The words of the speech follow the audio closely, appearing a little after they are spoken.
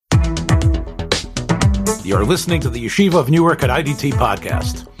You're listening to the Yeshiva of Newark at IDT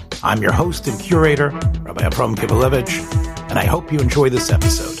podcast. I'm your host and curator, Rabbi Abram Kibalevich, and I hope you enjoy this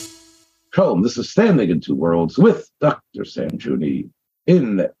episode. Shalom, this is Standing in Two Worlds with Dr. Sam Juni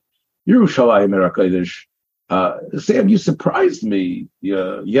in Yerushalayim Eretz Kodesh. Sam, you surprised me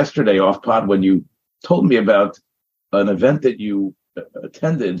yesterday off pod when you told me about an event that you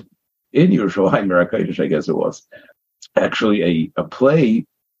attended in Yerushalayim Eretz Kodesh, I guess it was. Actually, a play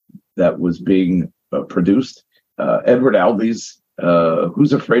that was being produced, Edward Albee's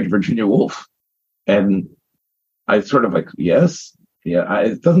Who's Afraid of Virginia Woolf? And I sort of yes. Yeah,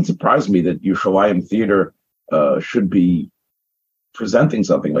 it doesn't surprise me that Yerushalayim Theater should be presenting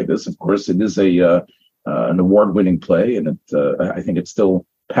something like this. Of course, it is an award-winning play, and I think it still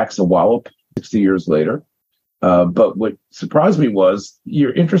packs a wallop 60 years later. But what surprised me was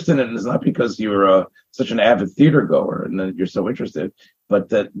you're interested in it is not because you're such an avid theater goer and that you're so interested, but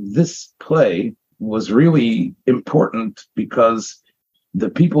that this play was really important because the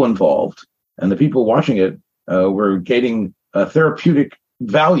people involved and the people watching it were getting a therapeutic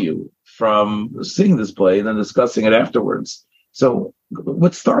value from seeing this play and then discussing it afterwards. So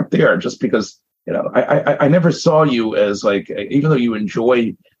let's start there, just because, I never saw you as even though you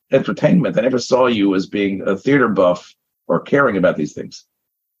enjoy entertainment, I never saw you as being a theater buff or caring about these things.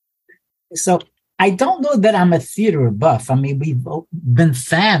 So I don't know that I'm a theater buff. I mean, we've been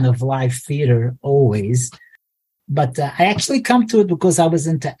fan of live theater always, but I actually come to it because I was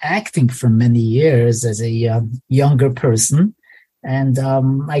into acting for many years as a younger person, and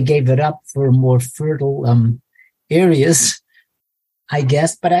I gave it up for more fertile areas, I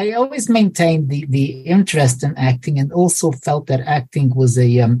guess. But I always maintained the interest in acting, and also felt that acting was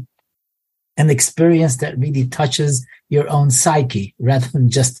an experience that really touches your own psyche rather than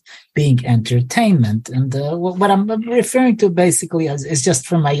just being entertainment. And what I'm referring to basically is just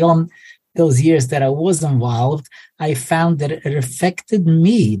from my own, those years that I was involved, I found that it affected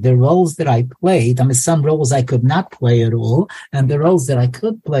me, the roles that I played. I mean, some roles I could not play at all, and the roles that I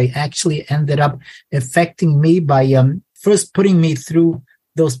could play actually ended up affecting me by first putting me through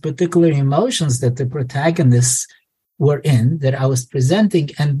those particular emotions that the protagonists were in, that I was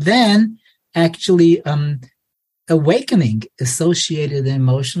presenting, and then actually awakening associated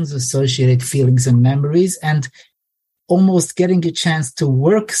emotions, associated feelings and memories, and almost getting a chance to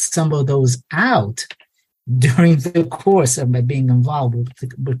work some of those out during the course of my being involved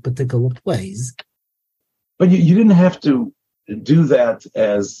with particular plays. But you didn't have to do that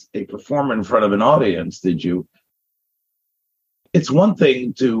as a performer in front of an audience, did you? It's one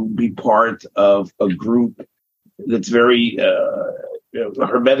thing to be part of a group that's very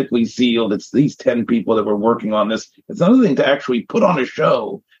hermetically sealed. It's these 10 people that were working on this. It's another thing to actually put on a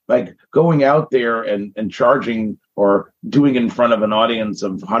show, like going out there and charging or doing in front of an audience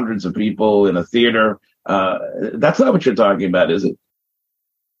of hundreds of people in a theater. That's not what you're talking about, is it?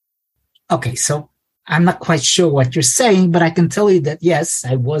 Okay, so I'm not quite sure what you're saying, but I can tell you that, yes,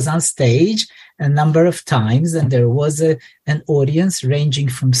 I was on stage a number of times, and there was an audience ranging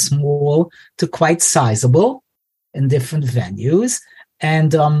from small to quite sizable in different venues.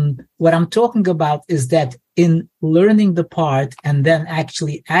 And what I'm talking about is that in learning the part and then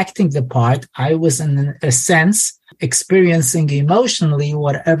actually acting the part, I was in a sense experiencing emotionally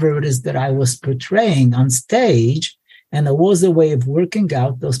whatever it is that I was portraying on stage. And it was a way of working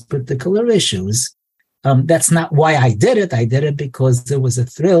out those particular issues. That's not why I did it. I did it because it was a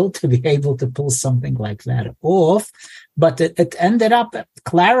thrill to be able to pull something like that off. But it ended up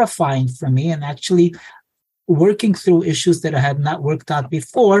clarifying for me and actually working through issues that I had not worked out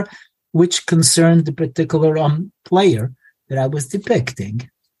before, which concerned the particular player that I was depicting.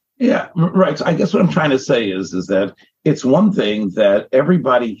 Yeah, right. So I guess what I'm trying to say is that it's one thing that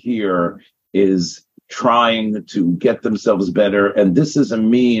everybody here is trying to get themselves better, and this is a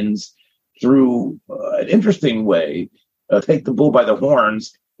means through an interesting way, take the bull by the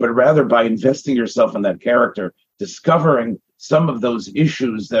horns, but rather by investing yourself in that character, discovering some of those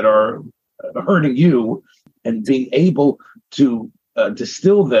issues that are hurting you, and being able to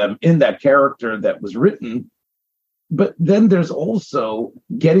distill them in that character that was written. But then there's also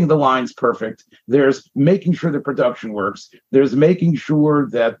getting the lines perfect. There's making sure the production works. There's making sure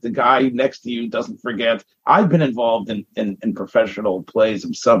that the guy next to you doesn't forget. I've been involved in professional plays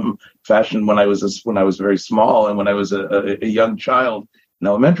of some fashion when I was very small and when I was a young child in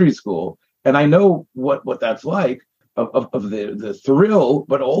elementary school. And I know what that's like, of the thrill,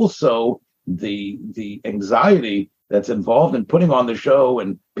 but also the anxiety that's involved in putting on the show,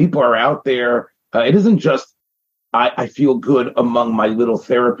 and people are out there. It isn't just I feel good among my little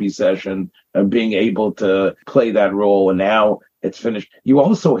therapy session of being able to play that role, and now it's finished. You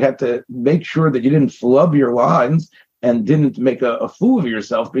also had to make sure that you didn't flub your lines and didn't make a fool of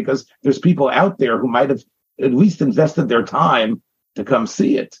yourself, because there's people out there who might have at least invested their time to come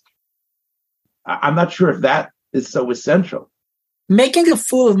see it. I'm not sure if that is so essential. Making a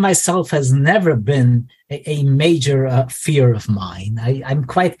fool of myself has never been a major fear of mine. I'm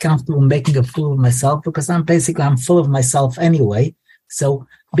quite comfortable making a fool of myself because I'm full of myself anyway. So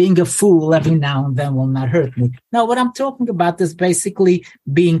being a fool every now and then will not hurt me. Now, what I'm talking about is basically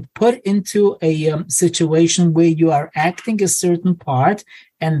being put into a situation where you are acting a certain part,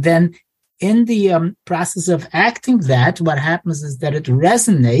 and then in the process of acting that, what happens is that it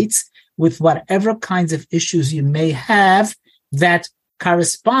resonates with whatever kinds of issues you may have that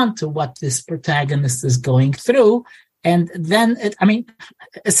correspond to what this protagonist is going through. And then,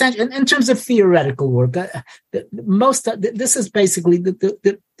 essentially, in terms of theoretical work, this is basically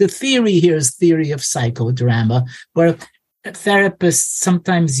the theory here is theory of psychodrama, where therapists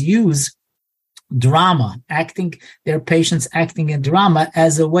sometimes use drama, their patients acting in drama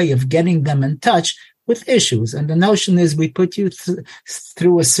as a way of getting them in touch with issues. And the notion is we put you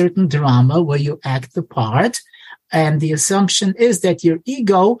through a certain drama where you act the part. And the assumption is that your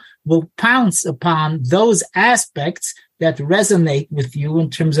ego will pounce upon those aspects that resonate with you in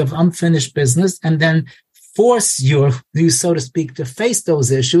terms of unfinished business, and then force you, so to speak, to face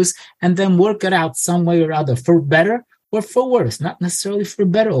those issues and then work it out some way or other, for better or for worse, not necessarily for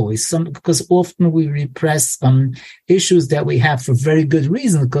better always, because often we repress issues that we have for very good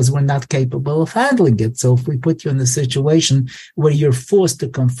reason because we're not capable of handling it. So if we put you in a situation where you're forced to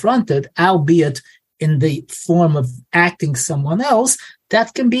confront it, albeit in the form of acting someone else,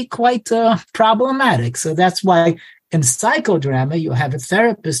 that can be quite problematic. So that's why in psychodrama, you have a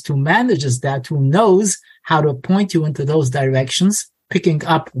therapist who manages that, who knows how to point you into those directions, picking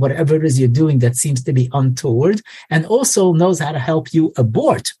up whatever it is you're doing that seems to be untoward, and also knows how to help you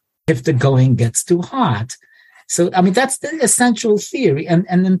abort if the going gets too hot. So, that's the essential theory. And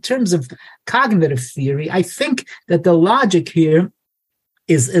in terms of cognitive theory, I think that the logic here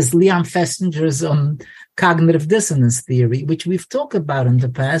is Leon Festinger's cognitive dissonance theory, which we've talked about in the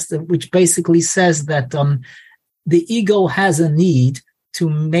past, which basically says that the ego has a need to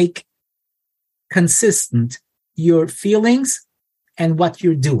make consistent your feelings and what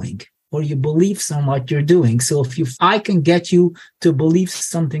you're doing, or your beliefs on what you're doing. So if I can get you to believe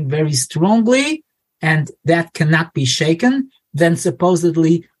something very strongly and that cannot be shaken, then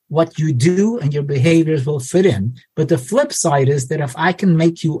supposedly what you do and your behaviors will fit in. But the flip side is that if I can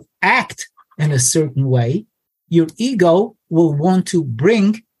make you act in a certain way, your ego will want to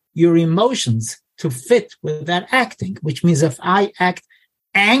bring your emotions to fit with that acting, which means if I act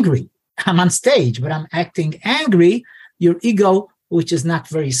angry, I'm on stage, but I'm acting angry, your ego, which is not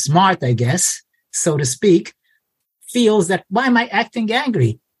very smart, I guess, so to speak, feels that, why am I acting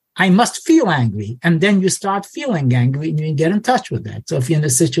angry? I must feel angry. And then you start feeling angry and you get in touch with that. So if you're in a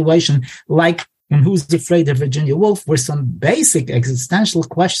situation like in Who's Afraid of Virginia Woolf, where some basic existential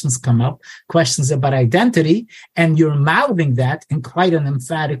questions come up, questions about identity, and you're mouthing that in quite an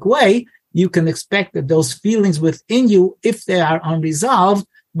emphatic way, you can expect that those feelings within you, if they are unresolved,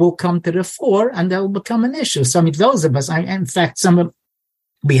 will come to the fore and they'll become an issue. So those of us, in fact,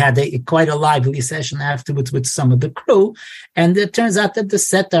 we had quite a lively session afterwards with some of the crew. And it turns out that the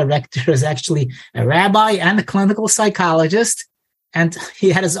set director is actually a rabbi and a clinical psychologist. And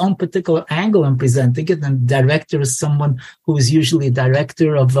he had his own particular angle in presenting it. And the director is someone who is usually a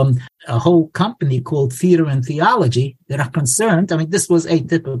director of a whole company called Theater and Theology that are concerned. This was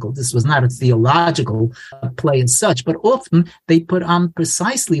atypical. This was not a theological play as such, but often they put on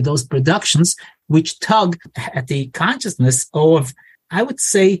precisely those productions which tug at the consciousness of, I would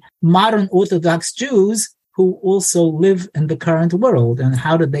say, modern Orthodox Jews who also live in the current world. And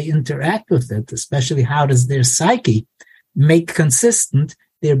how do they interact with it? Especially how does their psyche make consistent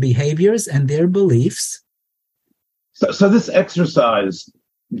their behaviors and their beliefs? So this exercise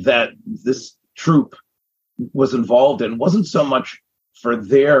that this troupe was involved in wasn't so much for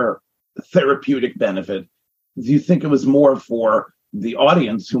their therapeutic benefit. Do you think it was more for the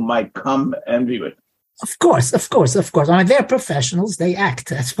audience who might come and view it? Of course. They're professionals. They act.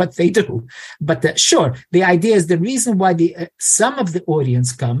 That's what they do. But sure, the idea is the reason why some of the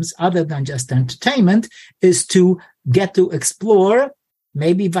audience comes, other than just entertainment, is to get to explore,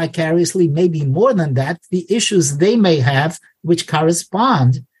 maybe vicariously, maybe more than that, the issues they may have which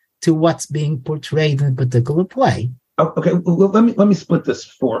correspond to what's being portrayed in a particular play. Okay, well, let me split this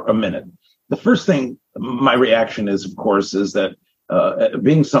for a minute. The first thing, my reaction is, of course, is that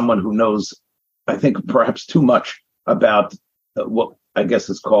being someone who knows, I think, perhaps too much about what I guess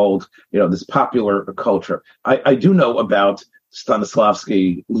is called, this popular culture. I do know about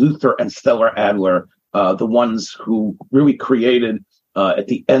Stanislavski, Luther, and Stella Adler, the ones who really created at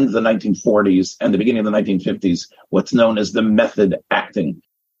the end of the 1940s and the beginning of the 1950s what's known as the method acting.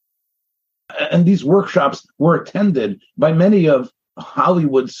 And these workshops were attended by many of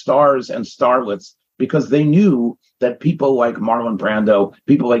Hollywood stars and starlets because they knew that people like Marlon Brando,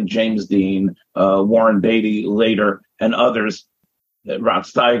 people like James Dean, Warren Beatty later, and others, Rod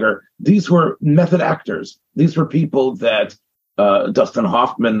Steiger, these were method actors. These were people that Dustin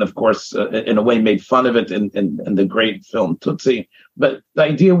Hoffman, of course, in a way made fun of it in the great film Tootsie. But the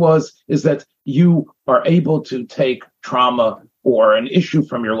idea is that you are able to take trauma or an issue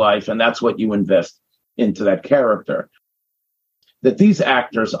from your life, and that's what you invest into that character. That these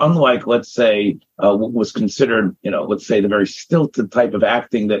actors, unlike, let's say, what was considered, let's say the very stilted type of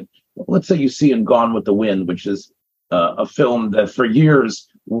acting that, let's say you see in Gone with the Wind, which is a film that for years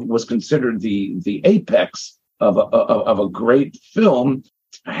was considered the apex of a great film,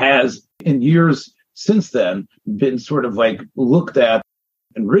 has in years since then been sort of like looked at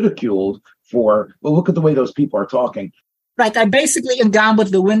and ridiculed for, well, look at the way those people are talking. Right. I basically, in Gone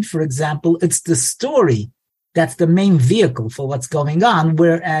with the Wind, for example, it's the story that's the main vehicle for what's going on,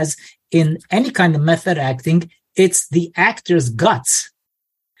 whereas in any kind of method acting, it's the actor's guts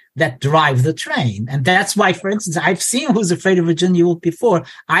that drive the train. And that's why, for instance, I've seen Who's Afraid of Virginia Woolf before.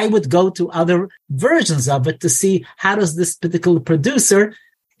 I would go to other versions of it to see how does this particular producer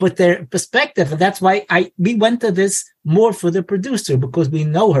put their perspective. And that's why we went to this more for the producer, because we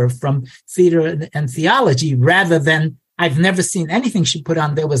know her from theater and theology, rather than I've never seen anything she put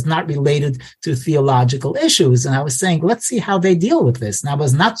on that was not related to theological issues. And I was saying, let's see how they deal with this. And I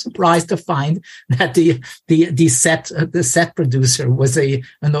was not surprised to find that the set producer was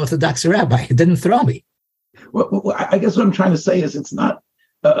an Orthodox rabbi. It didn't throw me. Well, I guess what I'm trying to say is it's not,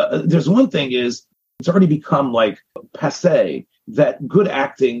 there's one thing is it's already become like passé that good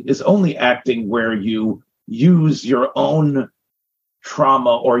acting is only acting where you use your own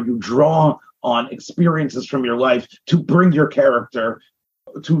trauma or you draw on experiences from your life to bring your character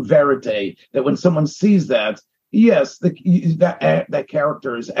to verite. That when someone sees that, yes, that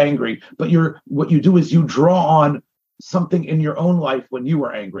character is angry, but what you do is you draw on something in your own life when you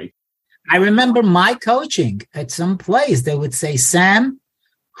were angry. I remember my coaching at some place. They would say, Sam,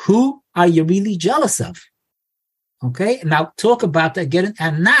 who are you really jealous of? Okay, now talk about that again.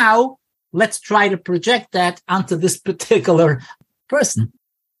 And now let's try to project that onto this particular person.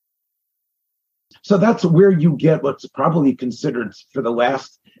 So that's where you get what's probably considered for the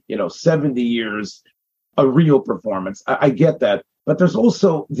last, 70 years, a real performance. I get that. But there's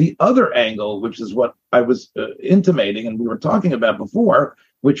also the other angle, which is what I was intimating and we were talking about before,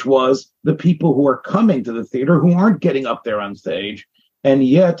 which was the people who are coming to the theater who aren't getting up there on stage and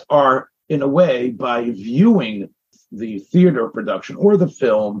yet are, in a way, by viewing the theater production or the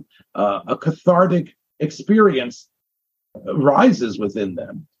film, a cathartic experience rises within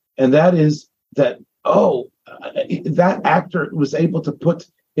them. And that is that, that actor was able to put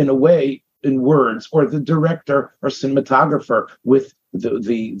in a way in words, or the director or cinematographer with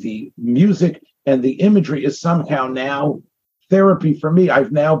the music and the imagery is somehow now therapy for me.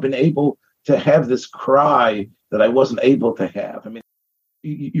 I've now been able to have this cry that I wasn't able to have. I mean,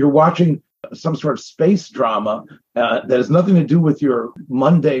 you're watching some sort of space drama that has nothing to do with your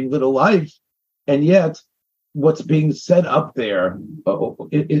mundane little life, and yet what's being said up there,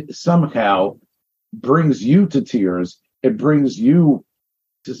 it somehow brings you to tears. It brings you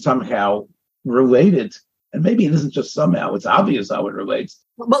to somehow relate it. And maybe it isn't just somehow, it's obvious how it relates.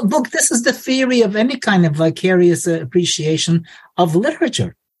 Well, look, this is the theory of any kind of vicarious appreciation of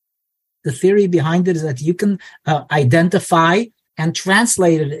literature. The theory behind it is that you can identify and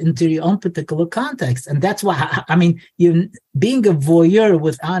translate it into your own particular context. And that's why, being a voyeur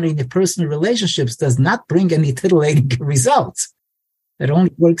without any personal relationships does not bring any titillating results. It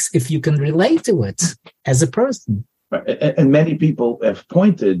only works if you can relate to it as a person. And many people have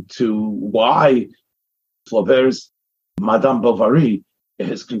pointed to why Flaubert's Madame Bovary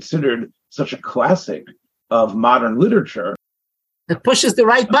is considered such a classic of modern literature. It pushes the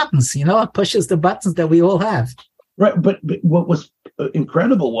right buttons, it pushes the buttons that we all have. Right, but what was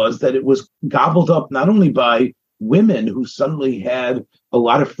incredible was that it was gobbled up not only by women who suddenly had a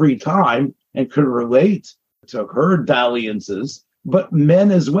lot of free time and could relate to her dalliances, but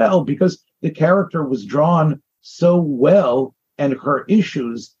men as well, because the character was drawn so well, and her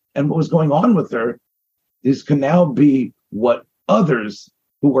issues and what was going on with her, this can now be what others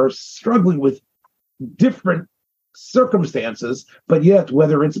who are struggling with different circumstances, but yet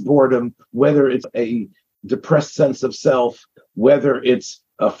whether it's boredom, whether it's a depressed sense of self, whether it's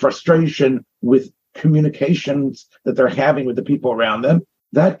a frustration with communications that they're having with the people around them,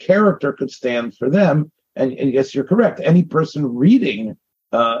 that character could stand for them. And yes, you're correct. Any person reading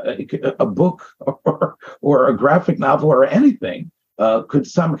a book or a graphic novel or anything could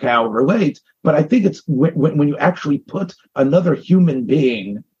somehow relate. But I think it's when you actually put another human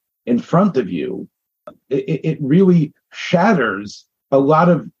being in front of you, it really shatters a lot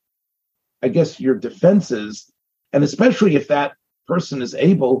of, I guess, your defenses. And especially if that person is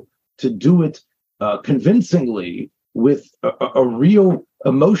able to do it convincingly with a real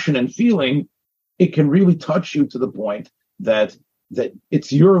emotion and feeling, it can really touch you to the point that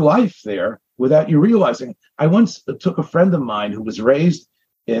it's your life there without you realizing. I once took a friend of mine who was raised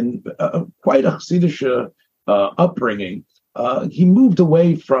in quite a Hasidic upbringing. He moved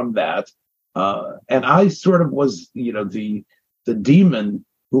away from that, and I sort of was, the demon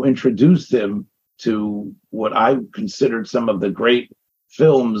who introduced him to what I considered some of the great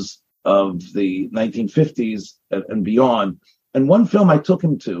films of the 1950s and beyond. And one film I took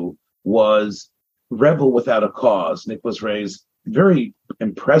him to was Rebel Without a Cause, Nicholas Ray's very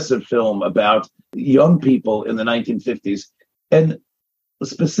impressive film about young people in the 1950s. And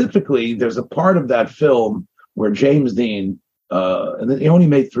specifically, there's a part of that film where James Dean, and he only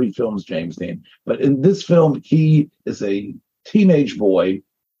made 3 films, James Dean, but in this film, he is a teenage boy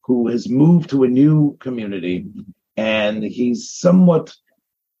who has moved to a new community, and he's somewhat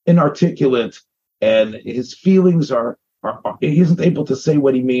inarticulate, and his feelings are he isn't able to say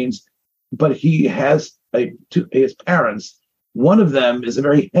what he means, but he has his parents. One of them is a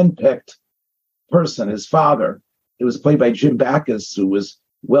very henpecked person, his father. It was played by Jim Backus, who was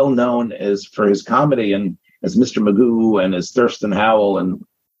well known for his comedy and as Mr. Magoo and as Thurston Howell and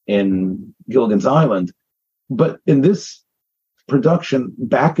in Gilligan's Island. But in this production,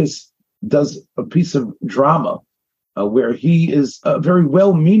 Backus does a piece of drama where he is a very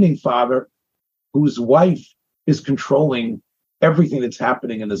well-meaning father whose wife is controlling everything that's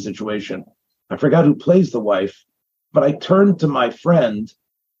happening in the situation. I forgot who plays the wife, but I turned to my friend,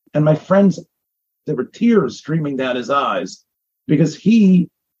 and there were tears streaming down his eyes because he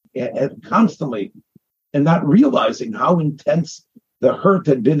had constantly, and not realizing how intense the hurt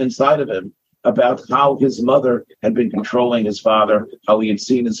had been inside of him about how his mother had been controlling his father, how he had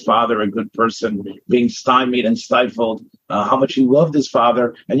seen his father, a good person, being stymied and stifled, how much he loved his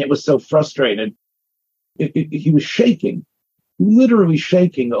father, and yet was so frustrated. He was shaking, literally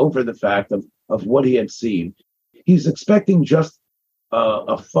shaking over the fact of what he had seen. He's expecting just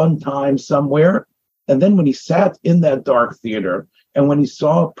a fun time somewhere. And then when he sat in that dark theater and when he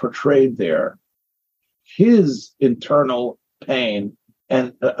saw portrayed there his internal pain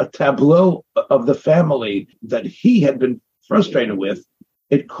and a tableau of the family that he had been frustrated with,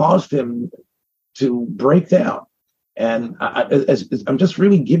 it caused him to break down. And I'm just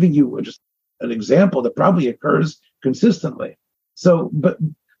really giving you just an example that probably occurs consistently. So, but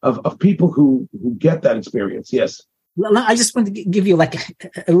of people who get that experience, yes. I just want to give you like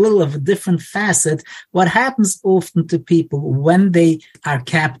a little of a different facet. What happens often to people when they are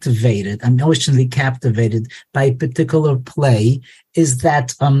captivated, emotionally captivated by a particular play, is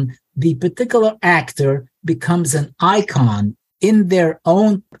that the particular actor becomes an icon in their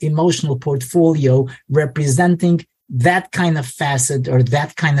own emotional portfolio, representing that kind of facet or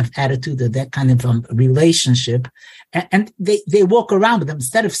that kind of attitude or that kind of relationship. And they walk around with them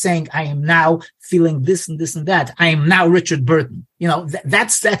instead of saying, I am now feeling this and this and that. I am now Richard Burton.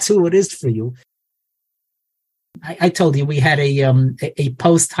 That's who it is for you. I told you we had a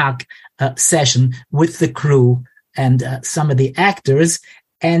post hoc session with the crew and some of the actors.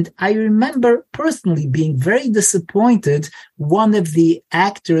 And I remember personally being very disappointed. One of the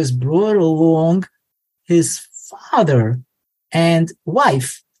actors brought along his father and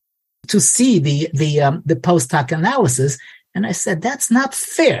wife to see the post hoc analysis, and I said, that's not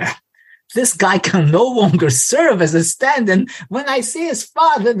fair. This guy can no longer serve as a stand-in. When I see his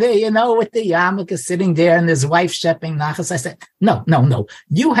father there, with the yarmulke sitting there and his wife shepping nachas, I said, no.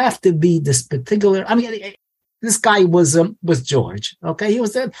 You have to be this particular. I mean, this guy was George. Okay, he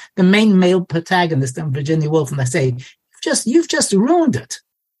was the main male protagonist in Virginia Woolf, and I say, you've just ruined it.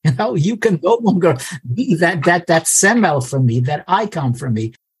 You can no longer be that semel for me, that icon for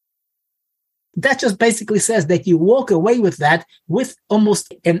me. That just basically says that you walk away with that with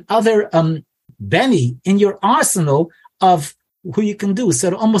almost another Benny in your arsenal of who you can do. So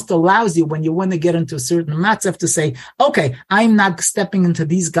it almost allows you, when you want to get into a certain matzav, to say, okay, I'm not stepping into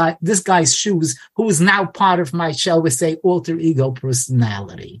this guy's shoes, who is now part of my, shall we say, alter ego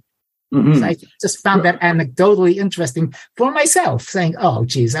personality. Mm-hmm. So I just found that anecdotally interesting for myself, saying, oh,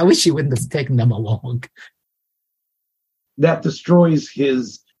 geez, I wish you wouldn't have taken them along. That destroys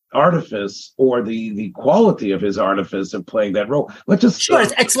his artifice or the quality of his artifice of playing that role. Let's just sure.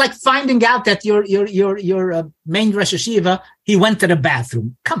 It's like finding out that your main Rosh Hashiva, he went to the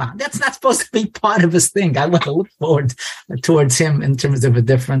bathroom. Come on, that's not supposed to be part of his thing. I want to look forward towards him in terms of a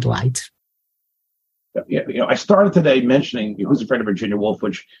different light. Yeah, I started today mentioning Who's Afraid of Virginia Woolf,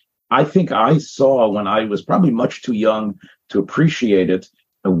 which I think I saw when I was probably much too young to appreciate it.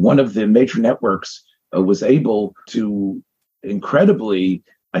 One of the major networks was able to incredibly,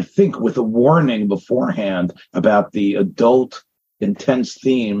 I think, with a warning beforehand about the adult, intense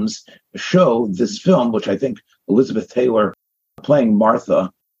themes, show this film, which I think Elizabeth Taylor, playing Martha,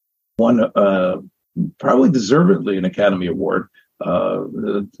 won probably deservedly an Academy Award.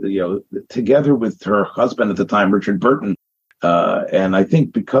 Together with her husband at the time, Richard Burton, and I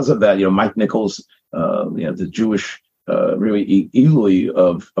think because of that, Mike Nichols, the Jewish really Eli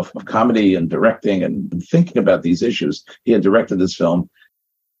of comedy and directing and thinking about these issues, he had directed this film.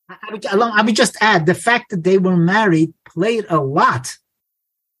 I would just add the fact that they were married played a lot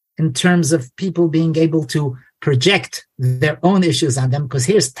in terms of people being able to project their own issues on them, because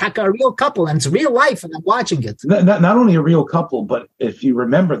here's Taka, a real couple, and it's real life, and I'm watching it. Not only a real couple, but if you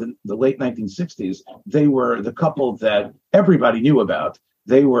remember the late 1960s, they were the couple that everybody knew about.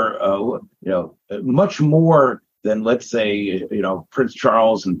 They were, much more than, let's say, Prince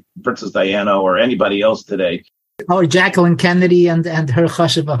Charles and Princess Diana or anybody else today. Or Jacqueline Kennedy and her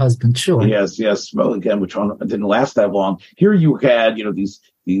Chashiva husband, sure. Yes. Well, again, which one didn't last that long. Here you had,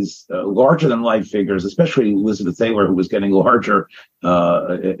 these larger than life figures, especially Elizabeth Taylor, who was getting larger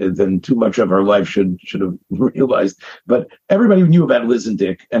than too much of her life should have realized. But everybody knew about Liz and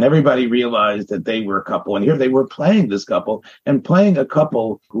Dick, and everybody realized that they were a couple. And here they were playing this couple, and playing a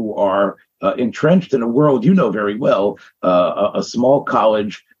couple who are entrenched in a world very well, a small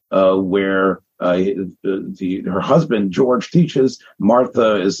college where her husband, George, teaches.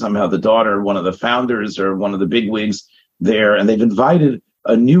 Martha is somehow the daughter, one of the founders or one of the bigwigs there. And they've invited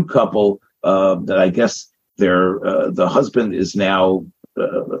a new couple that I guess the husband is now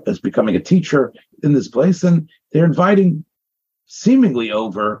is becoming a teacher in this place. And they're inviting seemingly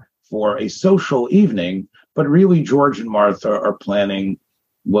over for a social evening. But really, George and Martha are planning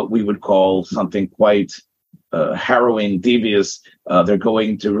what we would call something quite harrowing, devious. They're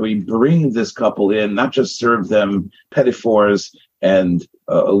going to really bring this couple in, not just serve them petit fours and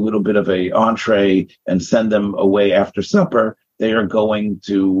a little bit of a entree and send them away after supper. They are going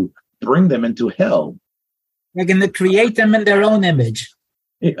to bring them into hell. They're going to create them in their own image.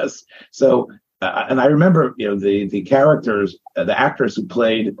 Yes. So, and I remember, the characters, the actors who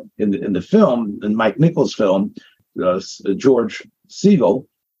played in the film, in Mike Nichols' film, George Siegel,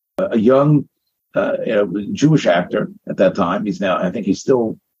 a young Jewish actor at that time. I think he's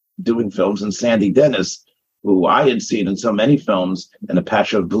still doing films. And Sandy Dennis, who I had seen in so many films, in A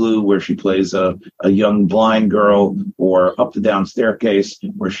Patch of Blue, where she plays a young blind girl, or Up the Down Staircase,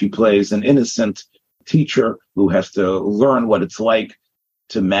 where she plays an innocent teacher who has to learn what it's like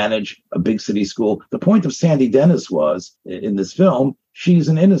to manage a big city school. The point of Sandy Dennis was, in this film, she's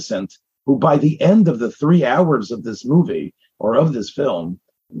an innocent who, by the end of the 3 hours of this movie or of this film,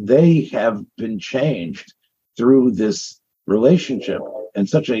 they have been changed through this relationship in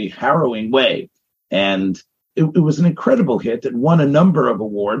such a harrowing way. And it was an incredible hit. It won a number of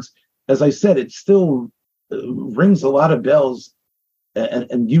awards. As I said, it still rings a lot of bells.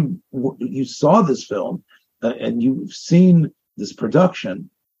 And you saw this film and you've seen this production.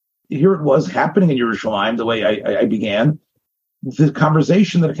 Here it was happening in Yerushalayim, the way I began. The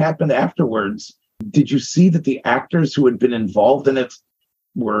conversation that happened afterwards, did you see that the actors who had been involved in it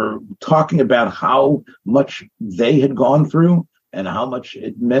were talking about how much they had gone through and how much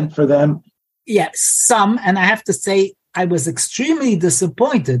it meant for them? Yes, some. And I have to say, I was extremely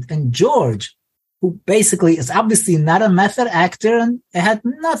disappointed in George, who basically is obviously not a method actor, and it had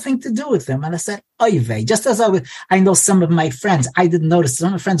nothing to do with him. And I said, oy vey, just as I know some of my friends, I didn't notice, some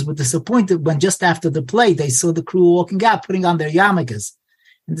of my friends were disappointed when just after the play, they saw the crew walking out, putting on their yarmulkes.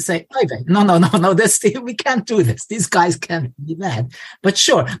 And they say, oy vey, no, we can't do this. These guys can't do that. But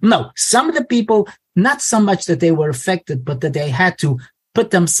sure, no, some of the people, not so much that they were affected, but that they had to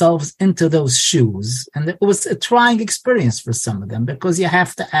put themselves into those shoes. And it was a trying experience for some of them, because you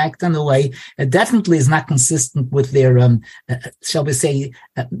have to act in a way that definitely is not consistent with their, shall we say,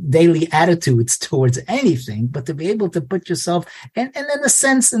 daily attitudes towards anything, but to be able to put yourself, and in a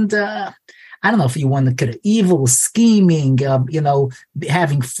sense, and I don't know if you want to get evil, scheming,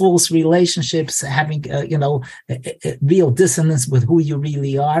 having false relationships, having, real dissonance with who you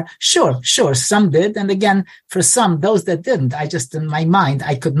really are. Sure, some did. And again, for some, those that didn't, I just, in my mind,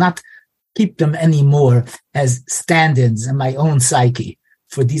 I could not keep them anymore as stand-ins in my own psyche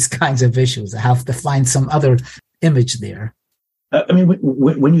for these kinds of issues. I have to find some other image there. I mean,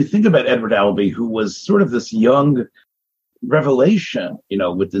 when you think about Edward Albee, who was sort of this young revelation,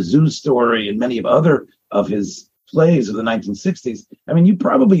 with the Zoo Story and many of other of his plays of the 1960s, I mean, you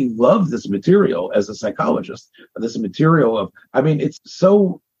probably love this material as a psychologist, this material of, I mean, it's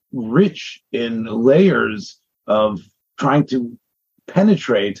so rich in layers of trying to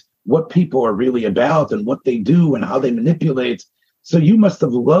penetrate what people are really about and what they do and how they manipulate. So you must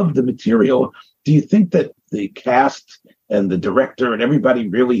have loved the material. Do you think that the cast and the director and everybody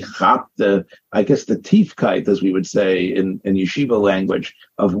really hopped the tiefkeit, as we would say in yeshiva language,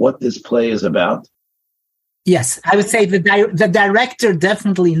 of what this play is about? Yes, I would say the director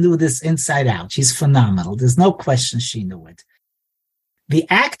definitely knew this inside out. She's phenomenal. There's no question she knew it. The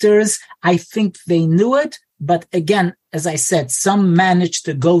actors, I think they knew it, but again, as I said, some managed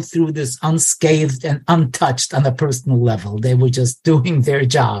to go through this unscathed and untouched on a personal level. They were just doing their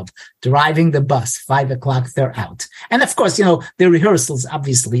job, driving the bus, 5 o'clock, they're out. And of course, the rehearsals,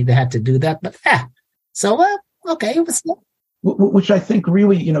 obviously, they had to do that, but okay. It was. Which I think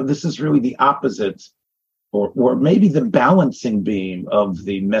really, this is really the opposite, or maybe the balancing beam of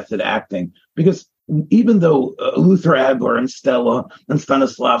the method acting, because even though Luther Adler and Stella and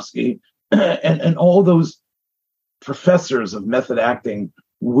Stanislavski and all those professors of method acting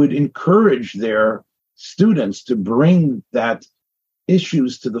would encourage their students to bring that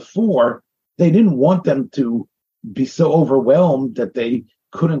issues to the fore, they didn't want them to be so overwhelmed that they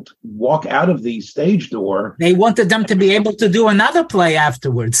couldn't walk out of the stage door. They wanted them to be able to do another play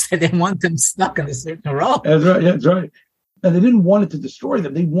afterwards. They didn't want them stuck in a certain role. That's right. And they didn't want it to destroy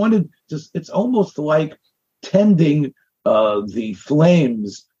them. They wanted it's almost like tending the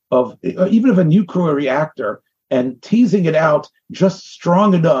flames of even of a nuclear reactor and teasing it out just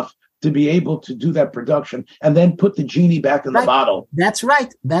strong enough to be able to do that production and then put the genie back in the bottle. That's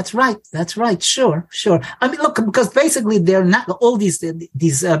right. Sure. I mean, look, because basically they're not, all these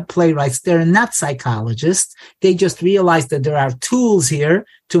playwrights, they're not psychologists. They just realize that there are tools here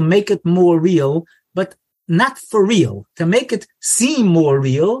to make it more real, but not for real. To make it seem more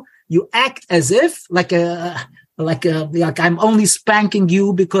real, you act as if like I'm only spanking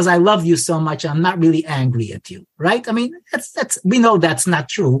you because I love you so much. I'm not really angry at you, right? I mean, that's we know that's not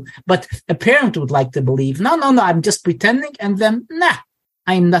true, but a parent would like to believe, no, I'm just pretending, and then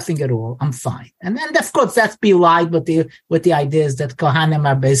I'm nothing at all. I'm fine, and of course that's belied with the ideas that Kohanim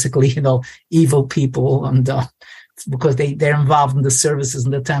are basically evil people, and because they're involved in the services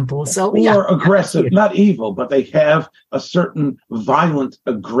in the temple. So aggressive, not evil, but they have a certain violent,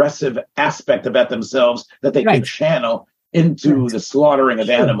 aggressive aspect about themselves that they can channel into the slaughtering of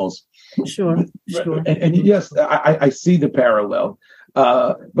animals. Sure. And yes, I see the parallel.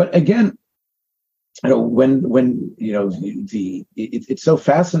 But again, when it's so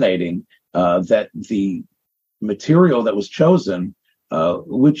fascinating that the material that was chosen,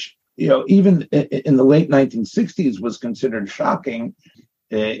 which even in the late 1960s was considered shocking.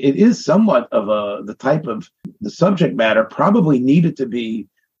 It is somewhat of the type of the subject matter probably needed to be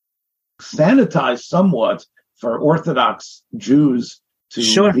sanitized somewhat for Orthodox Jews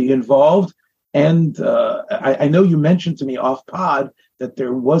to be involved. And I know you mentioned to me off pod that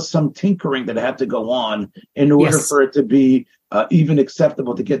there was some tinkering that had to go on in order for it to be even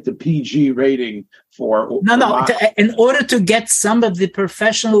acceptable to get the PG rating for. In order to get some of the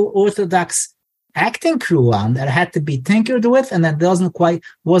professional Orthodox acting crew on, that had to be tinkered with, and that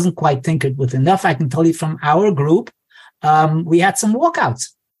wasn't quite tinkered with enough. I can tell you from our group, we had some walkouts.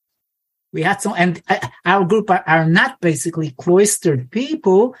 And our group are not basically cloistered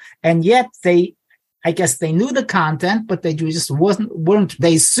people, and yet I guess they knew the content, but they just weren't.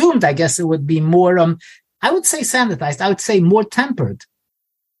 They assumed, I guess, it would be more, I would say sanitized. I would say more tempered,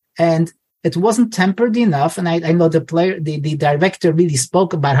 and it wasn't tempered enough. And I know the director really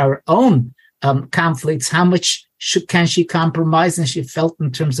spoke about her own conflicts. How much can she compromise? And she felt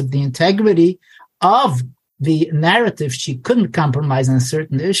in terms of the integrity of the narrative, she couldn't compromise on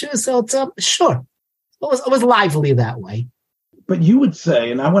certain issues. So it's it was lively that way. But you would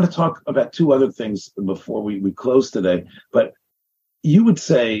say, and I want to talk about two other things before we close today, but you would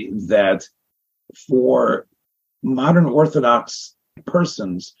say that for modern Orthodox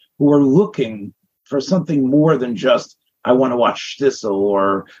persons who are looking for something more than just, I want to watch Shtisel,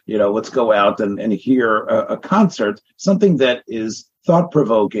 or, let's go out and hear a concert, something that is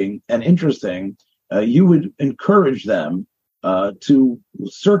thought-provoking and interesting, you would encourage them to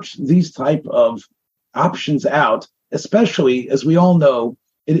search these type of options out, especially, as we all know,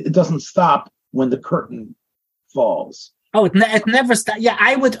 it doesn't stop when the curtain falls. Oh, it never stops. Yeah,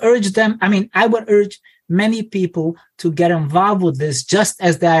 I would urge them. I mean, I would urge many people to get involved with this, just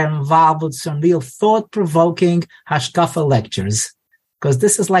as they are involved with some real thought-provoking hashkafa lectures, because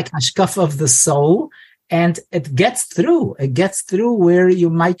this is like hashkafa of the soul, and it gets through. It gets through where you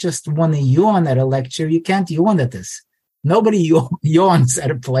might just want to yawn at a lecture. You can't yawn at this. Nobody yawns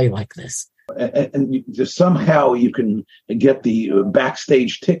at a play like this. And somehow you can get the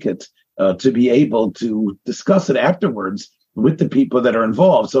backstage ticket to be able to discuss it afterwards with the people that are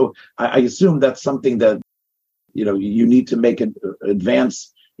involved. So I assume that's something that, you need to make it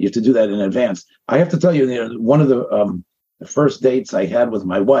advance. You have to do that in advance. I have to tell you, one of the first dates I had with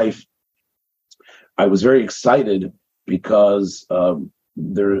my wife, I was very excited because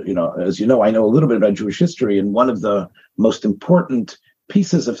as you know, I know a little bit about Jewish history, and one of the most important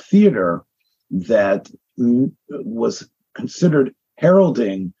pieces of theater that was considered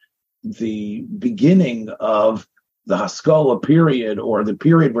heralding the beginning of the Haskalah period, or the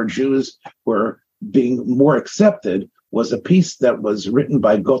period where Jews were being more accepted, was a piece that was written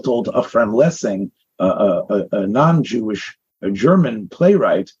by Gotthold Ephraim Lessing, a non-Jewish German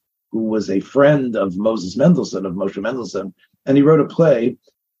playwright who was a friend of Moses Mendelssohn, of Moshe Mendelssohn, and he wrote a play,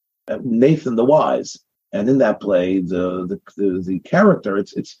 Nathan the Wise. And in that play, the character,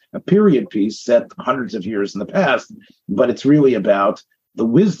 it's a period piece set hundreds of years in the past, but it's really about the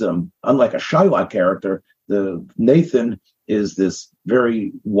wisdom. Unlike a Shylock character, the Nathan is this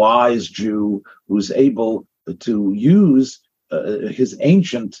very wise Jew who's able to use his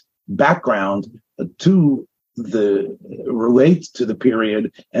ancient background to relate to the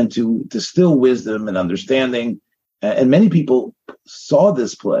period and to distill wisdom and understanding. And many people saw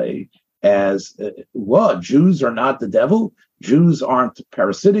this play as, Jews are not the devil. Jews aren't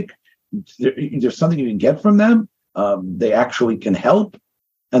parasitic. There's something you can get from them. They actually can help.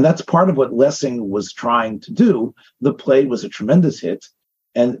 And that's part of what Lessing was trying to do. The play was a tremendous hit.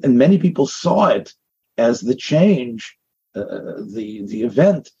 And many people saw it as the change, the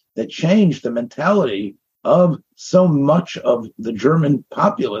event that changed the mentality of so much of the German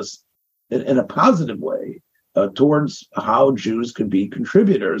populace in a positive way towards how Jews could be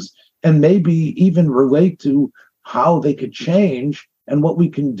contributors, and maybe even relate to how they could change and what we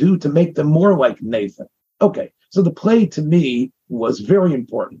can do to make them more like Nathan. Okay, so the play to me was very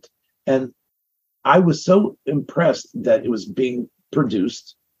important. And I was so impressed that it was being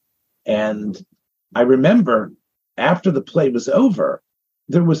produced. And I remember after the play was over,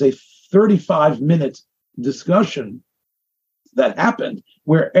 there was a 35-minute discussion that happened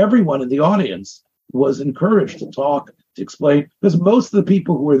where everyone in the audience was encouraged to talk, to explain, because most of the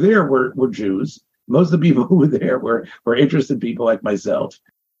people who were there were Jews. Most of the people who were there were interested people like myself.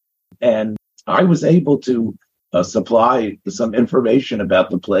 And I was able to supply some information about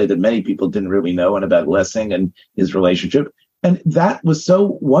the play that many people didn't really know, and about Lessing and his relationship. And that was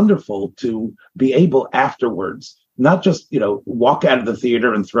so wonderful to be able afterwards, not just, walk out of the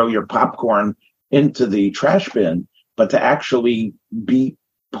theater and throw your popcorn into the trash bin, but to actually be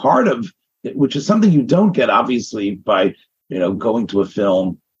part of it, which is something you don't get, obviously, by, going to a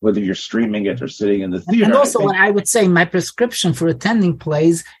film, whether you're streaming it or sitting in the theater. And also, what I would say, my prescription for attending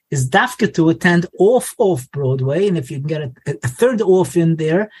plays is dafka to attend off Broadway. And if you can get a third off in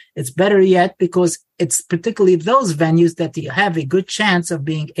there, it's better yet, because it's particularly those venues that you have a good chance of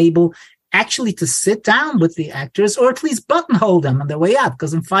being able actually to sit down with the actors, or at least buttonhole them on their way out,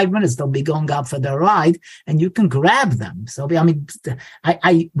 because in 5 minutes they'll be going out for their ride and you can grab them. So,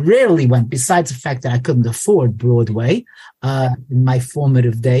 I rarely went, besides the fact that I couldn't afford Broadway in my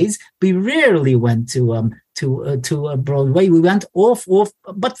formative days. We rarely went to Broadway. We went off,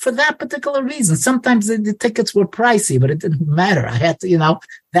 but for that particular reason. Sometimes the tickets were pricey, but it didn't matter. I had to,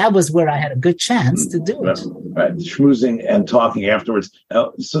 that was where I had a good chance to do it. Right, schmoozing and talking afterwards.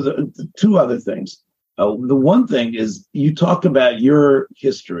 So the two other things. The one thing is, you talk about your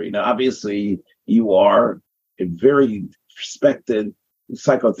history. Now, obviously, you are a very respected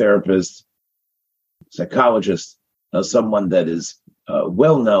psychotherapist, psychologist, someone that is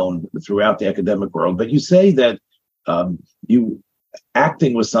well known throughout the academic world. But you say that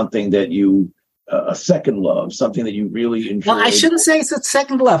acting was something that you a second love, something that you really enjoyed. Well, I shouldn't say it's a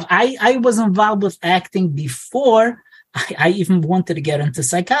second love. I was involved with acting before I even wanted to get into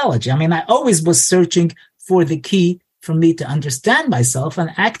psychology. I always was searching for the key for me to understand myself,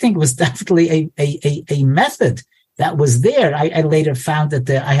 and acting was definitely a method that was there. I later found that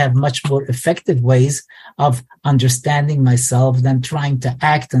I have much more effective ways of understanding myself than trying to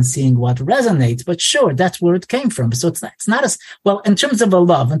act and seeing what resonates. But sure, that's where it came from. So it's not as well in terms of a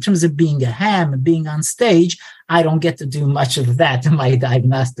love, in terms of being a ham and being on stage. I don't get to do much of that in my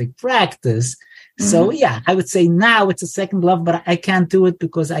diagnostic practice. Mm-hmm. So yeah, I would say now it's a second love, but I can't do it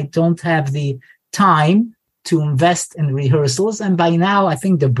because I don't have the time to invest in rehearsals. And by now, I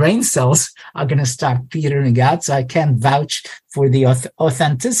think the brain cells are going to start petering out. So I can't vouch for the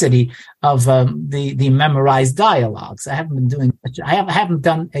authenticity of the memorized dialogues. I haven't been doing, I haven't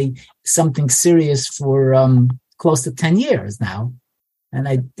done something serious for close to 10 years now. And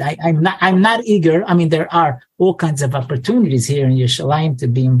I'm not eager. I mean, there are all kinds of opportunities here in Yerushalayim to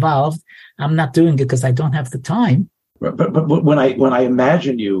be involved. I'm not doing it because I don't have the time. But when I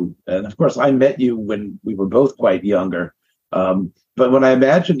imagine you, and of course I met you when we were both quite younger, but when I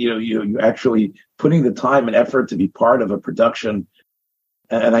imagine you actually putting the time and effort to be part of a production,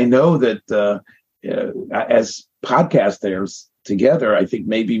 and I know that as podcasters together, I think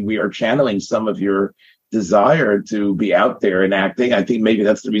maybe we are channeling some of your desire to be out there and acting. I think maybe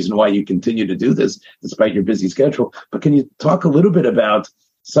that's the reason why you continue to do this despite your busy schedule. But can you talk a little bit about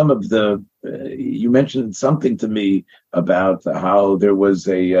some of the, you mentioned something to me about how there was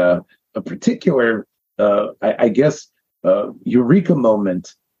a particular, I guess, eureka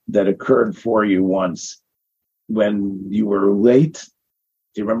moment that occurred for you once when you were late.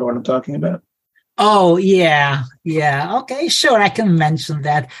 Do you remember what I'm talking about? Oh, yeah. Okay, sure. I can mention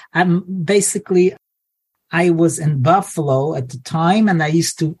that. I was in Buffalo at the time, and I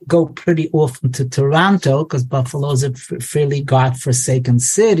used to go pretty often to Toronto because Buffalo is a fairly godforsaken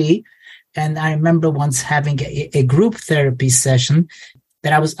city. And I remember once having a group therapy session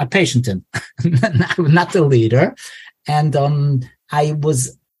that I was a patient in, not the leader. And I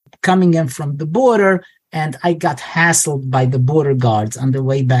was coming in from the border, and I got hassled by the border guards on the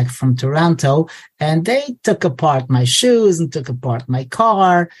way back from Toronto. And they took apart my shoes and took apart my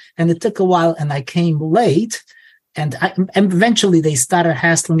car. And it took a while, and I came late. And eventually they started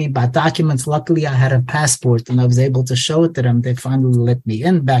hassling me about documents. Luckily, I had a passport, and I was able to show it to them. They finally let me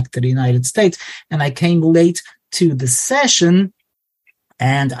in back to the United States. And I came late to the session.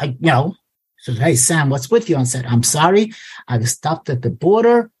 And I, said, "Hey, Sam, what's with you?" And I said, "I'm sorry. I was stopped at the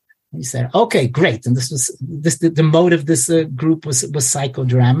border." He said, "Okay, great." And the mode of this group was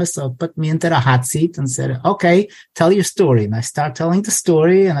psychodrama. So put me into the hot seat and said, "Okay, tell your story." And I start telling the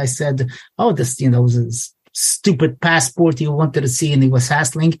story. And I said, "Oh, this, was a stupid passport you wanted to see." And he was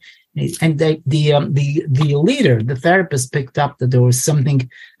hassling. And the leader, the therapist, picked up that there was something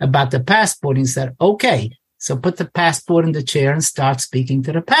about the passport. And he said, "Okay, so put the passport in the chair and start speaking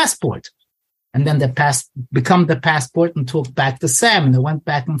to the passport." And then become the passport and talk back to Sam. And it went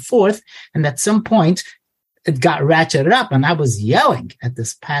back and forth. And at some point, it got ratcheted up. And I was yelling at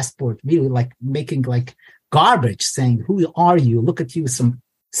this passport, really like making like garbage, saying, "Who are you? Look at you, some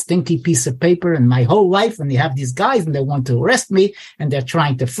stinky piece of paper in my whole life. And you have these guys and they want to arrest me. And they're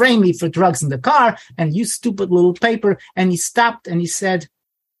trying to frame me for drugs in the car. And you stupid little paper." And he stopped and he said,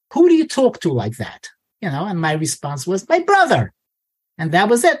 "Who do you talk to like that?" And my response was, "My brother." And that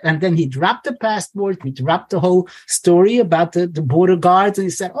was it. And then he dropped the passport. He dropped the whole story about the border guards. And he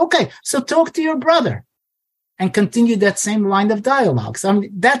said, "Okay, so talk to your brother," and continue that same line of dialogue. So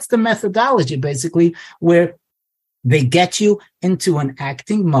that's the methodology, basically, where they get you into an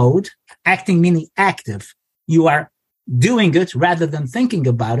acting mode, acting meaning active. You are doing it rather than thinking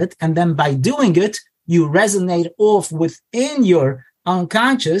about it. And then by doing it, you resonate off within your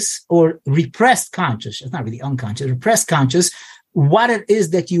unconscious or repressed conscious. It's not really unconscious, repressed conscious, what it is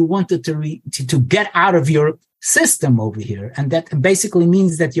that you wanted to get out of your system over here. And that basically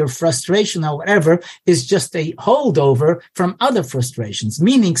means that your frustration or whatever is just a holdover from other frustrations,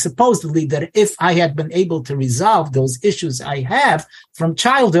 meaning supposedly that if I had been able to resolve those issues I have from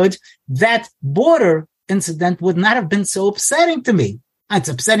childhood, that border incident would not have been so upsetting to me. It's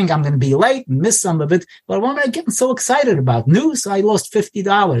upsetting. I'm going to be late and miss some of it. But what am I getting so excited about? News? I lost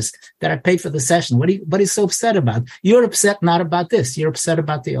 $50 that I paid for the session. What are you so upset about? You're upset not about this. You're upset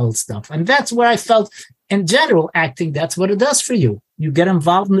about the old stuff. And that's where I felt, in general, acting, that's what it does for you. You get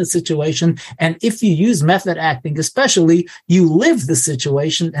involved in the situation. And if you use method acting, especially, you live the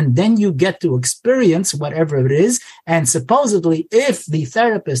situation and then you get to experience whatever it is. And supposedly, if the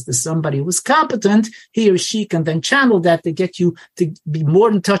therapist is somebody who's competent, he or she can then channel that to get you to be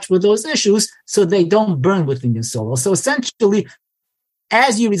more in touch with those issues so they don't burn within your soul. So essentially,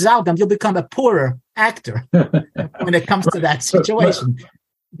 as you resolve them, you'll become a poorer actor when it comes to that situation.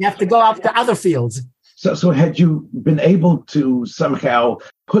 You have to go out to other fields. So had you been able to somehow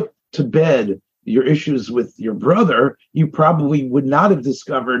put to bed your issues with your brother, you probably would not have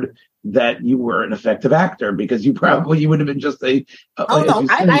discovered that you were an effective actor, because you would have been just a...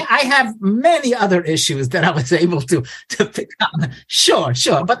 I have many other issues that I was able to pick up. Sure.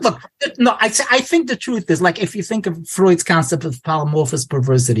 But look, no, I think the truth is, like, if you think of Freud's concept of polymorphous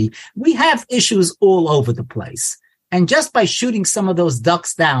perversity, we have issues all over the place. And just by shooting some of those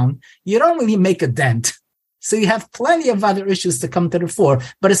ducks down, you don't really make a dent. So you have plenty of other issues to come to the fore.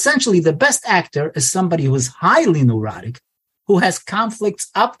 But essentially, the best actor is somebody who is highly neurotic, who has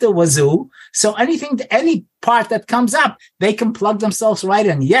conflicts up the wazoo. So any part that comes up, they can plug themselves right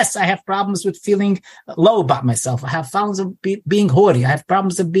in. Yes, I have problems with feeling low about myself. I have problems of being haughty. I have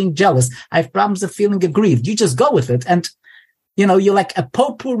problems of being jealous. I have problems of feeling aggrieved. You just go with it. And, you're like a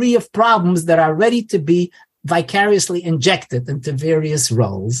potpourri of problems that are ready to be vicariously injected into various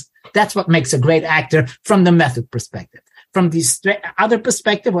roles. That's what makes a great actor from the method perspective. From the other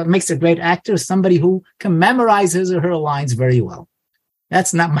perspective, what makes a great actor is somebody who can memorize his or her lines very well.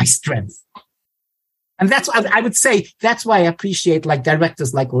 That's not my strength. And that's, I would say, that's why I appreciate like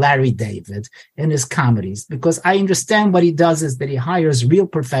directors like Larry David in his comedies, because I understand what he does is that he hires real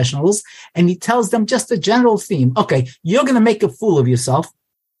professionals and he tells them just a general theme. Okay, you're going to make a fool of yourself.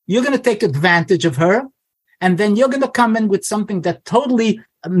 You're going to take advantage of her. And then you're going to come in with something that totally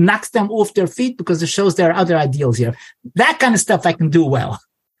knocks them off their feet because it shows there are other ideals here. That kind of stuff I can do well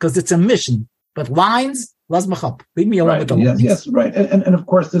because it's a mission. But lines, lazmachop. Leave me alone with the lines. Yes, right. And of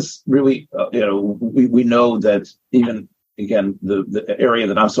course, this really, we know that even, again, the area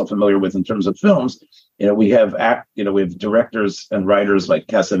that I'm so familiar with in terms of films, we have directors and writers like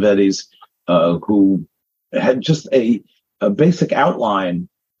Cassavetes who had just a basic outline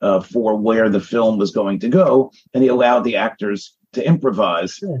for where the film was going to go, and he allowed the actors to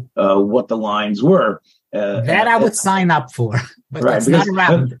improvise what the lines were. That I would sign up for, but right, that's not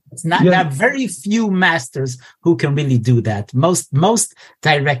around. It's not. There are very few masters who can really do that. Most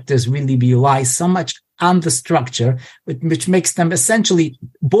directors really rely so much on the structure, which makes them essentially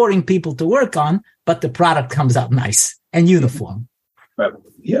boring people to work on, but the product comes out nice and uniform. Right.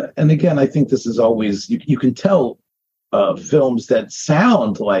 Yeah, and again, I think this is always you can tell films that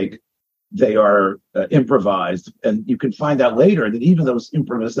sound like they are improvised, and you can find out later that even those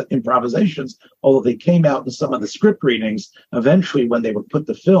improvisations, although they came out in some of the script readings, eventually when they would put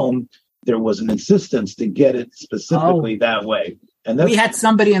the film, there was an insistence to get it specifically that way. And we had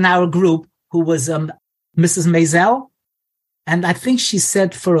somebody in our group who was Mrs. Maisel, and I think she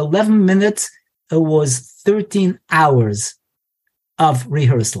said for 11 minutes it was 13 hours of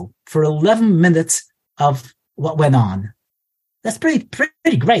rehearsal for 11 minutes of what went on. That's pretty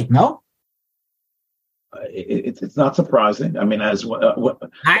great, no? It's not surprising. I mean, as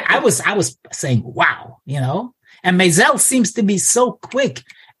I was saying, wow, and Maisel seems to be so quick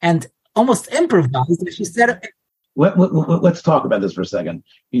and almost improvised. She said, let's talk about this for a second.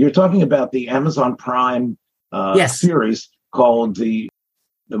 You're talking about the Amazon Prime series called the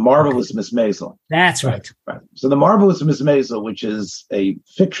Marvelous Miss Maisel. That's right. Right. So the Marvelous Miss Maisel, which is a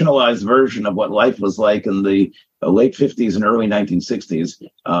fictionalized version of what life was like in the late 50s and early 1960s,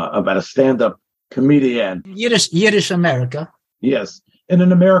 about a stand-up comedian. Yiddish America. Yes. And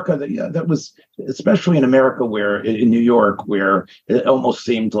in America, that was, especially in America, where in New York, where it almost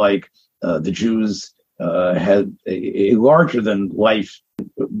seemed like the Jews had a larger than life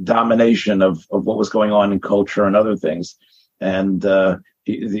domination of what was going on in culture and other things. And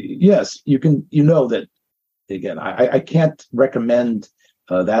yes, you can, that, again, I can't recommend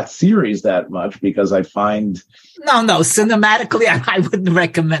that series that much because I find no cinematically I wouldn't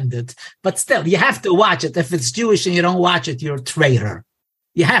recommend it, but still you have to watch it. If it's Jewish and you don't watch it, you're a traitor.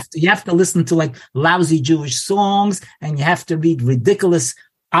 You have to listen to like lousy Jewish songs, and you have to read ridiculous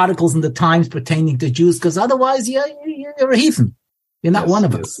articles in the Times pertaining to Jews, because otherwise you're a heathen. You're not one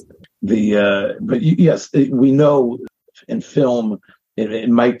of us. But yes, we know in film it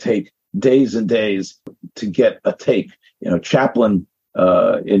might take days and days to get a take. Chaplin,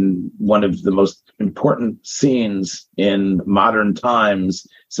 in one of the most important scenes in modern times,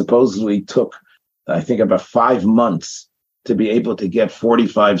 supposedly took, I think, about 5 months to be able to get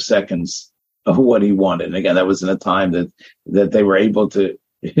 45 seconds of what he wanted. And again, that was in a time that they were able to.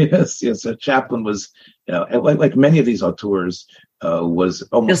 Yes. So Chaplin was, like many of these auteurs, was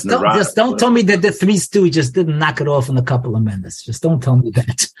almost neurotic. Just don't tell me that the Three Stooges didn't knock it off in a couple of minutes. Just don't tell me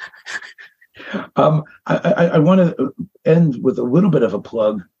that. I want to end with a little bit of a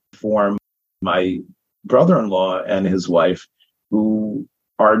plug for my brother-in-law and his wife, who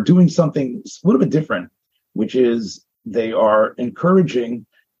are doing something a little bit different, which is they are encouraging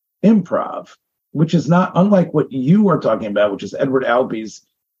improv, which is not unlike what you are talking about, which is Edward Albee's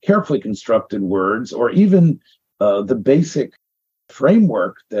carefully constructed words, or even the basic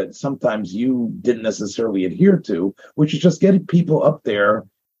framework that sometimes you didn't necessarily adhere to, which is just getting people up there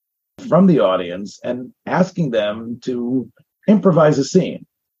from the audience and asking them to improvise a scene,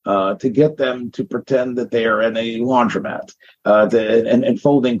 to get them to pretend that they are in a laundromat and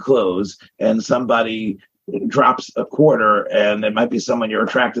folding clothes, and somebody drops a quarter, and it might be someone you're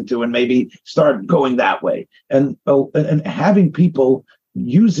attracted to, and maybe start going that way. And having people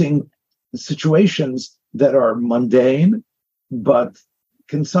using situations that are mundane, but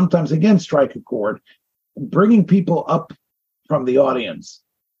can sometimes, again, strike a chord, bringing people up from the audience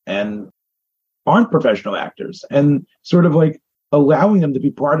and aren't professional actors, and sort of like allowing them to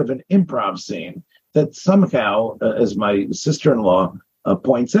be part of an improv scene that somehow, as my sister-in-law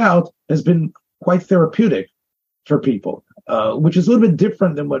points out, has been quite therapeutic for people, which is a little bit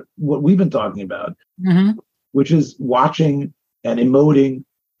different than what we've been talking about, which is watching and emoting,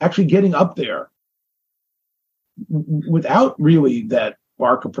 actually getting up there without really that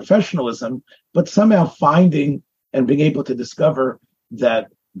arc of professionalism, but somehow finding and being able to discover that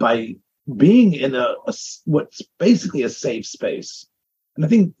by being in what's basically a safe space. And I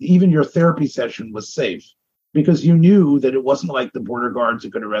think even your therapy session was safe because you knew that it wasn't like the border guards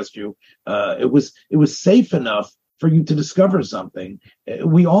who could arrest you. It was safe enough for you to discover something.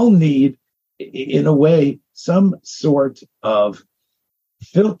 We all need, in a way, some sort of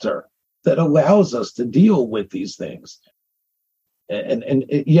filter that allows us to deal with these things. And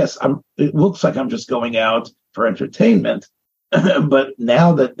yes, it looks like I'm just going out for entertainment, but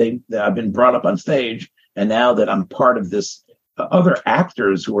now that I've been brought up on stage, and now that I'm part of this other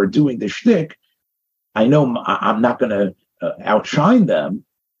actors who are doing the shtick, I know I'm not going to outshine them,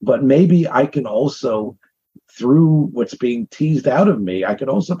 but maybe I can also, through what's being teased out of me, I can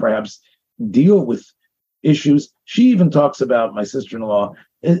also perhaps deal with issues. She even talks about, my sister-in-law,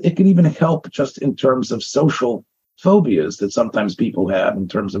 it can even help just in terms of social phobias that sometimes people have, in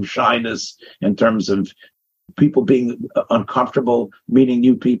terms of shyness, in terms of people being uncomfortable meeting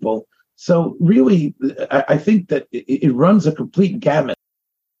new people. So really, I think that it runs a complete gamut.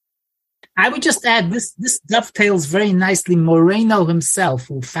 I would just add, this dovetails very nicely. Moreno himself,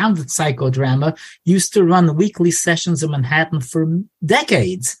 who founded Psychodrama, used to run weekly sessions in Manhattan for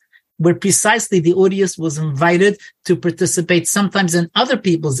decades, where precisely the audience was invited to participate sometimes in other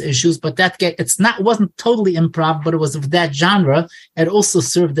people's issues, but wasn't totally improv, but it was of that genre. It also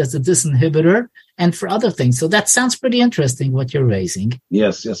served as a disinhibitor and for other things. So that sounds pretty interesting, what you're raising.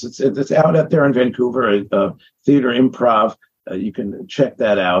 Yes, it's out there in Vancouver, Theater Improv. You can check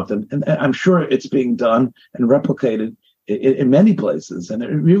that out, and I'm sure it's being done and replicated in many places. And it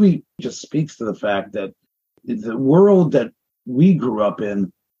really just speaks to the fact that the world that we grew up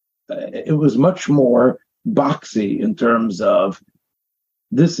in, it was much more boxy in terms of,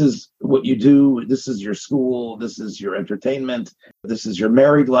 this is what you do, this is your school, this is your entertainment, this is your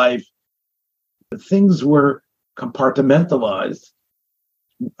married life. Things were compartmentalized.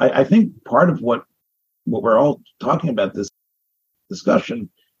 I think part of what we're all talking about this discussion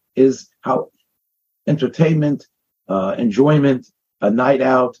is how entertainment, enjoyment, a night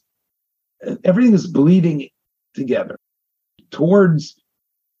out, everything is bleeding together towards,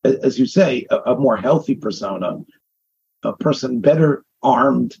 as you say, a more healthy persona, a person better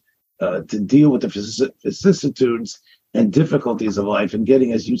armed to deal with the vicissitudes and difficulties of life, and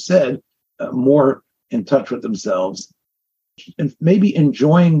getting, as you said, more in touch with themselves, and maybe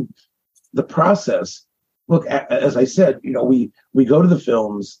enjoying the process. Look, as I said, we go to the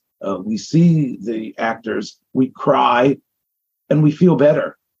films, we see the actors, we cry, and we feel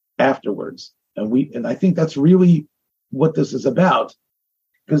better afterwards. And I think that's really what this is about.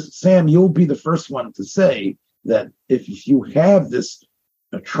 Because, Sam, you'll be the first one to say that if you have this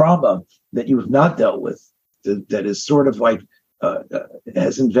trauma that you have not dealt with, that is sort of like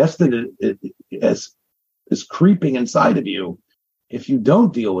has invested as is creeping inside of you, if you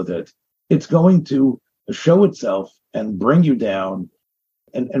don't deal with it, it's going to show itself and bring you down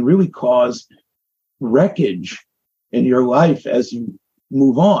and really cause wreckage in your life as you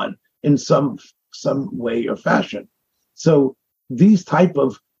move on in some way or fashion. So these type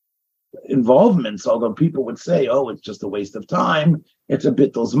of involvements, although people would say, oh, it's just a waste of time, it's a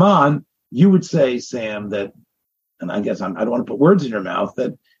bittul zman, you would say, Sam, that, and I guess I don't want to put words in your mouth,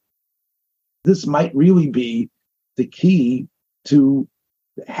 that this might really be the key to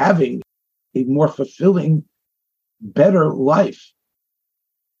having a more fulfilling, better life.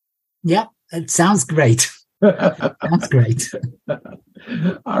 Yeah, it sounds great. Sounds great.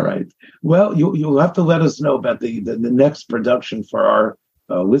 All right. Well, you'll have to let us know about the next production for our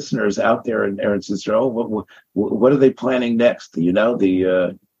listeners out there in Eretz Yisrael. What are they planning next?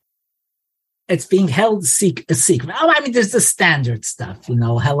 It's being held a secret. Oh, I mean, there's the standard stuff.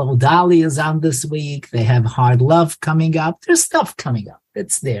 Hello, Dolly is on this week. They have Hard Love coming up. There's stuff coming up.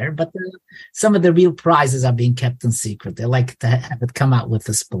 It's there, but some of the real prizes are being kept in secret. They like to have it come out with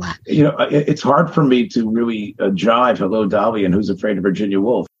a splat. It's hard for me to really jive Hello, Dolly and Who's Afraid of Virginia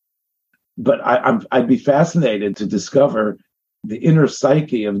Woolf. but I'd be fascinated to discover the inner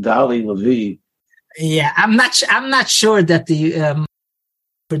psyche of Dali Levi. Yeah, I'm not sure that the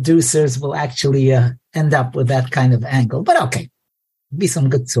producers will actually end up with that kind of angle, but okay, be some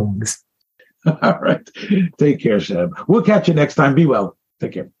good songs. All right, take care, Shab. We'll catch you next time. Be well.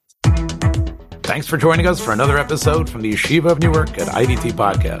 Take care. Thanks for joining us for another episode from the Yeshiva of Newark at IDT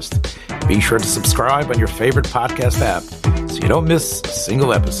Podcast. Be sure to subscribe on your favorite podcast app so you don't miss a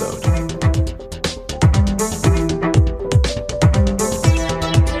single episode.